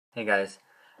Hey guys,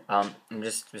 I'm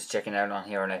just was checking out on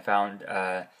here and I found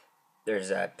there's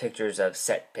pictures of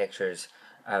set pictures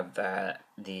of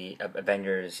the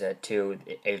Avengers 2,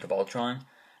 the Age of Ultron.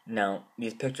 Now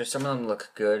these pictures, some of them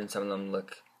look good and some of them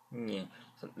look, yeah,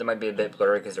 they might be a bit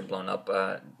blurry because they're blown up.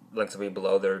 Links will be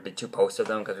below. There would be two posts of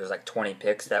them because there's like 20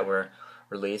 pics that were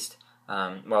released.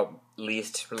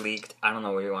 Leaked. I don't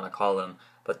know what you want to call them,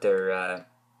 but they're are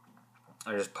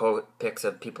just pics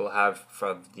of people have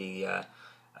from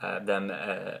them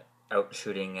out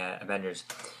shooting Avengers,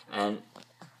 and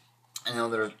I know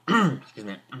there's excuse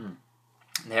me,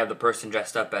 they have the person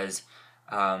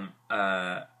um,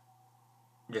 uh,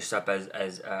 dressed up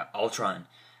as Ultron.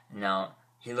 Now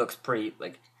he looks pretty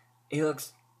like he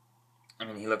looks. I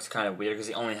mean, he looks kind of weird because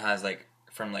he only has like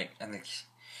from like I think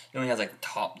he only has like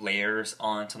top layers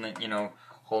on something,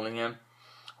 holding him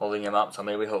up. So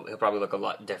maybe he'll probably look a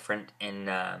lot different in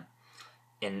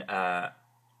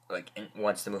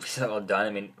once the movie's all done. I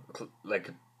mean,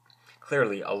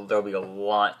 clearly there'll be a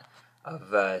lot of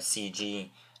CG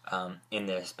in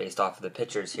this based off of the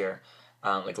pictures here.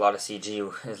 Like a lot of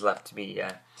CG is left to be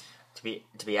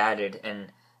added,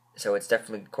 and so it's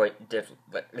definitely quite different.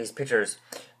 But these pictures,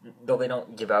 though they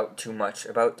don't give out too much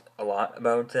about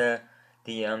the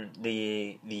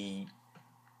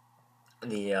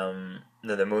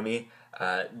movie,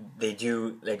 they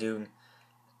do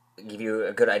give you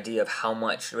a good idea of how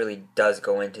much really does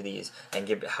go into these, and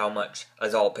give how much,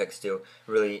 as all pics do,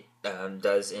 really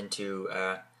does into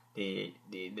the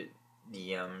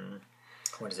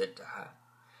what is it?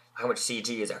 How much CG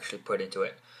is actually put into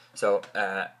it. So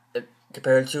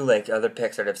compared to like other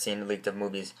pics that I've seen leaked of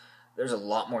movies, there's a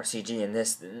lot more CG in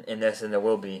this than there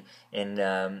will be in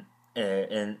than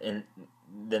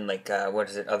like what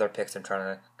is it? Other pics I'm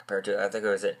trying to compare to. I think it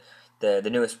was the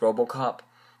newest RoboCop,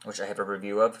 which I have a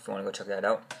review of if you want to go check that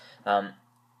out.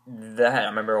 That I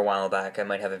remember a while back, I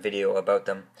might have a video about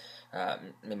them,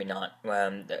 maybe not,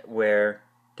 where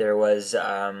there was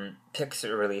pics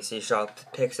released. He shot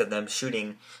pics of them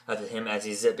shooting at him as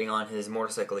he's zipping on his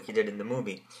motorcycle like he did in the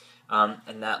movie,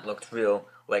 and that looked real.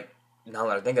 Like, now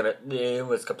that I think of it, it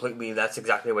was completely, that's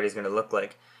exactly what he's going to look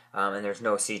like, and there's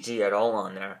no CG at all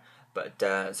on there. But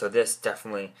so this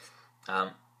definitely,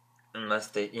 unless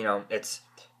it's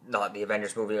not the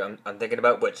Avengers movie I'm thinking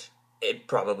about, which it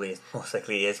probably most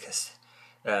likely is, because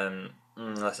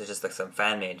unless it's just like some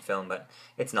fan made film, but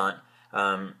it's not.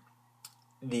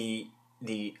 The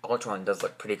Ultron does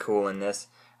look pretty cool in this.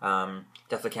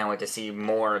 Definitely can't wait to see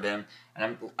more of him,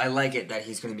 and I like it that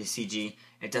he's going to be CG.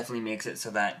 It definitely makes it so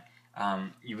that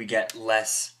you would get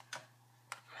less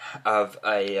of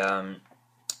a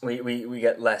we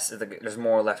get less. There's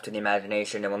more left to the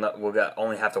imagination, and we'll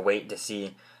only have to wait to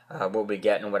see what we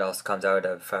get and what else comes out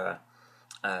of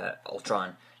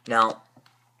Ultron. Now,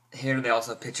 here they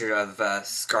also have a picture of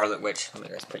Scarlet Witch. Let me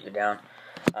just put you down.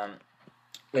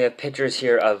 We have pictures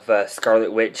here of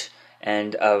Scarlet Witch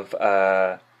and of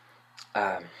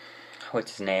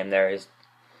what's his name? There is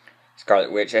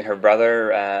Scarlet Witch and her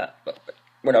brother.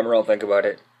 Whatever, I'll think about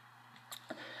it.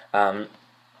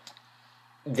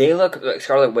 They look like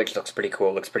Scarlet Witch looks pretty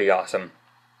cool. Looks pretty awesome.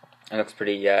 It looks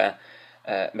pretty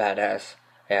badass,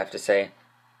 I have to say.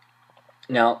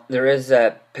 Now there is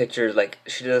pictures, like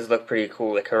she does look pretty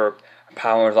cool. Like her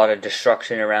power, a lot of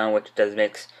destruction around, which does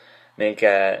make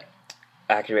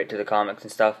accurate to the comics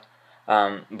and stuff.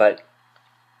 But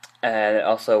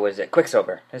also was it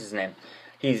Quicksilver? That's his name.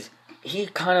 He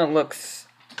kind of looks.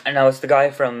 I know it's the guy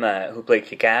from who played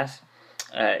Kick-Ass.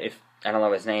 If I don't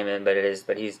know his name, but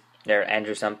he's there,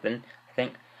 Andrew something, I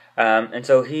think. And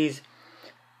so he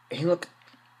looks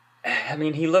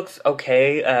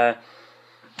okay.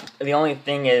 The only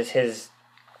thing is his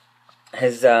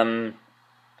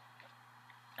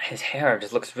hair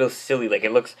just looks real silly. Like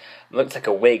it looks like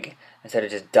a wig instead of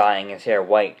just dyeing his hair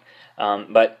white.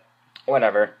 But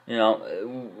whatever,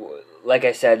 like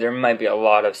I said, there might be a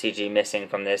lot of CG missing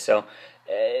from this. So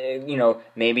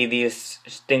maybe these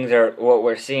things are what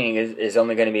we're seeing is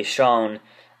only going to be shown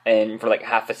and for like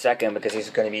half a second, because he's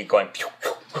going to be going,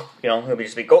 he'll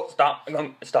just be go stop,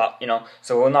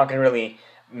 So we're not going to really,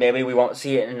 maybe we won't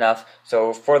see it enough.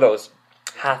 So for those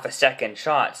half a second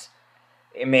shots,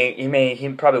 he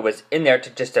probably was in there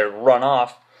to run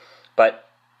off, but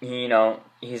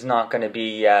he's not going to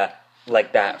be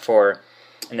like that for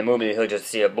in the movie. He'll just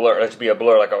see a blur. It'll just be a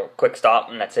blur, like a quick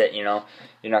stop, and that's it. You're not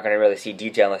going to really see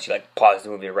detail unless you like pause the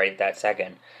movie right that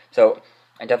second. So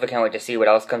I definitely can't wait to see what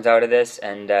else comes out of this.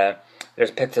 And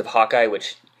there's pics of Hawkeye,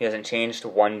 which he hasn't changed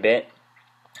one bit.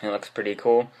 It looks pretty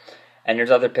cool. And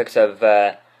there's other pics of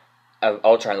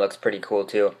Ultron. Looks pretty cool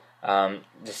too. To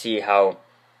see how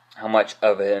how much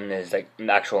of him is like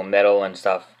actual metal and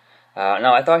stuff.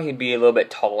 No, I thought he'd be a little bit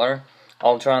taller,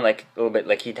 Ultron, like a little bit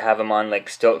like he'd have him on like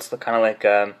stilts, kind of like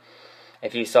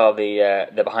if you saw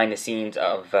the behind the scenes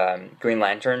of Green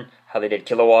Lantern, how they did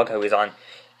Kilowog, how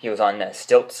he was on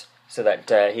stilts so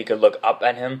that he could look up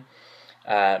at him.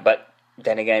 But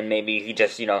then again, maybe he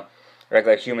just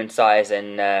regular human size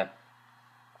and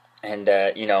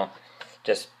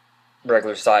just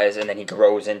regular size, and then he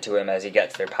grows into him as he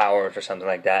gets their powers or something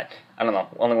like that. I don't know.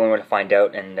 Only one way to find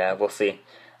out, and we'll see.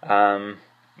 Yeah,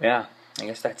 I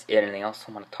guess that's it. Anything else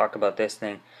I want to talk about this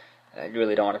thing? I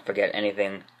really don't want to forget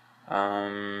anything.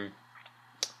 Yeah.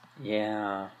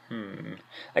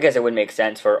 I guess it would make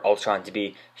sense for Ultron to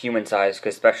be human sized,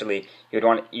 because especially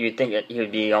you'd think that he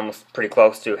would be almost pretty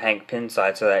close to Hank Pym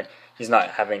size, so that he's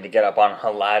not having to get up on a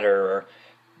ladder or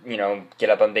get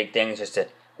up on big things just to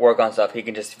work on stuff. He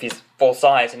can just, if he's full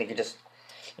size, and he can just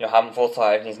have him full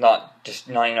size, and he's not just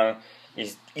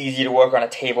he's easy to work on a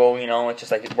table. It's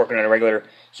just like working on a regular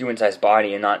human sized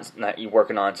body, and not you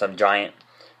working on some giant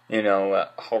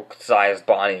Hulk sized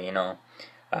body.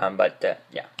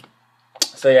 Yeah.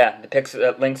 So yeah, the pics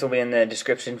links will be in the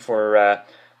description for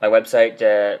my website.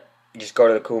 Just go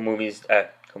to the cool movies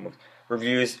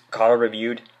reviews,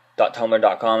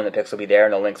 colorreviewed.tumblr.com, and the pics will be there,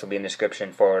 and the links will be in the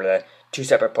description for the 2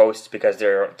 separate posts, because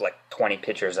there are like 20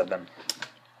 pictures of them.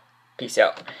 Peace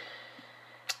out.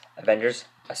 Avengers,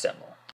 assemble.